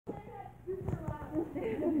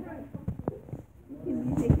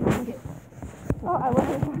Oh, I love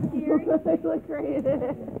it. They look great.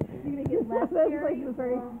 You're gonna get less That's scary? like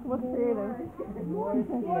very most creative.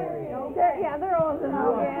 Scary. Yeah, they're old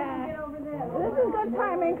enough. Yeah. Get over this. This is good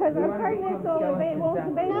timing because I'm pregnant, so the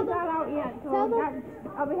baby's not out yet. So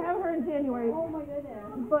I'll be having her in January. Oh my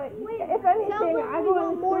goodness. But if anything, I go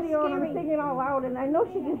in the studio and I'm singing all loud, and I know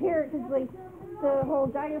she can hear it because like the whole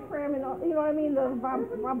diaphragm and all, you know what I mean, the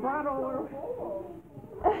vibrato. Or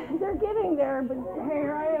they're getting there, but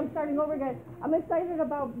here I am starting over again. I'm excited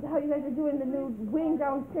about how you guys are doing the new wing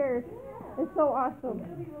downstairs. It's so awesome.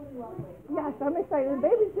 Yes, I'm excited. The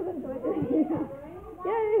baby's gonna do it.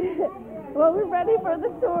 Yay! Well, we're ready for the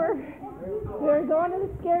tour. We're going to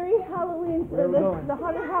the scary Halloween, the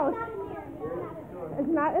haunted house. It's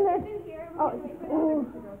not in there. Oh, ooh.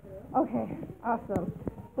 Okay, awesome.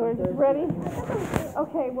 So we're just ready.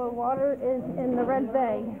 Okay, well, water is in the red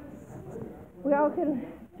bag. We all can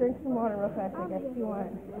drink some water real fast, I guess, if you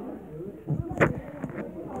want.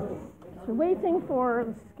 So waiting for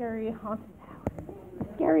the scary haunted house.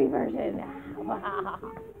 Scary version.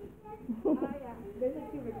 There's a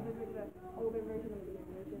two versions. There's like the older version and the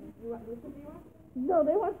younger version. Which one do you want? No,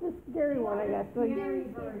 they want the scary one, I guess. Like,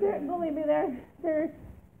 believe me, they're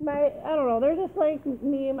I don't know, they're just like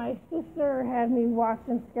me and my sister had me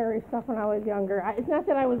watching scary stuff when I was younger. It's not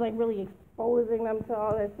that I was like really exposing them to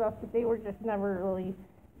all that stuff, but they were just never really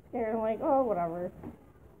scared. I'm like, oh, whatever.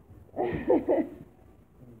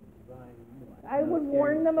 I would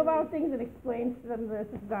warn them about things and explain to them this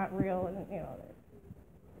is not real, and you know.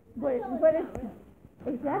 But it's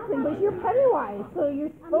exactly. But you're Pennywise, so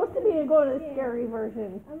you're supposed to be going to the scary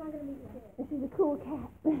version. I'm not gonna be scared. And she's a cool cat.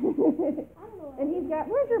 And he's got.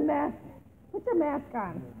 Where's your mask? Put your mask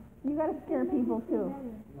on. You gotta scare people too.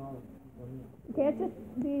 You can't just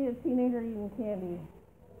be a teenager eating candy.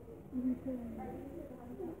 Get ready to be scared.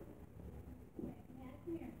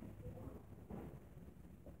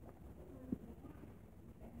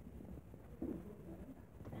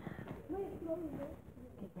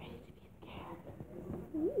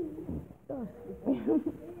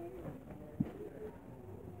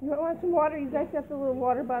 You want some water? You guys got the little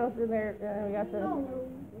water bottles in there. We got the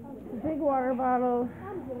big water bottle.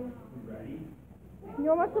 You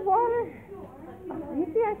don't want some water? You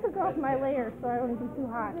see, I took off my layer so I wouldn't be too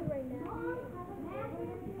hot.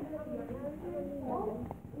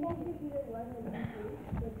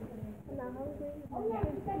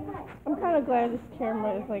 I'm kind of glad this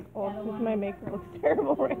camera is like old because my makeup looks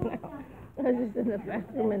terrible right now. I was just in the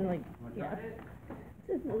bathroom and like, yeah.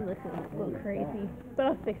 This is looking a little crazy, but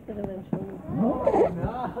I'll fix it eventually. Oh, no.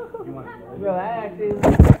 Bro, that actually is...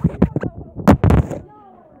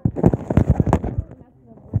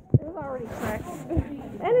 It was already cracked.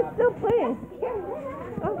 And it's still playing.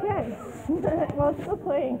 Okay. Well, it's still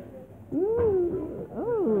playing. Ooh.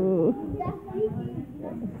 Ooh.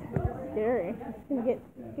 Scary. It's gonna get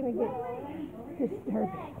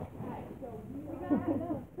disturbing.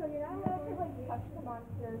 So you're not allowed to like touch the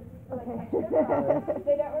monsters. Okay.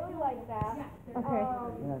 They don't really like that. Okay.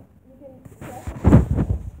 You can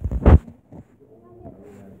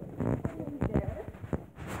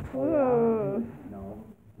Ooh.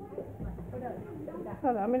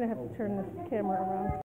 Hold on, I'm gonna have to turn this camera around.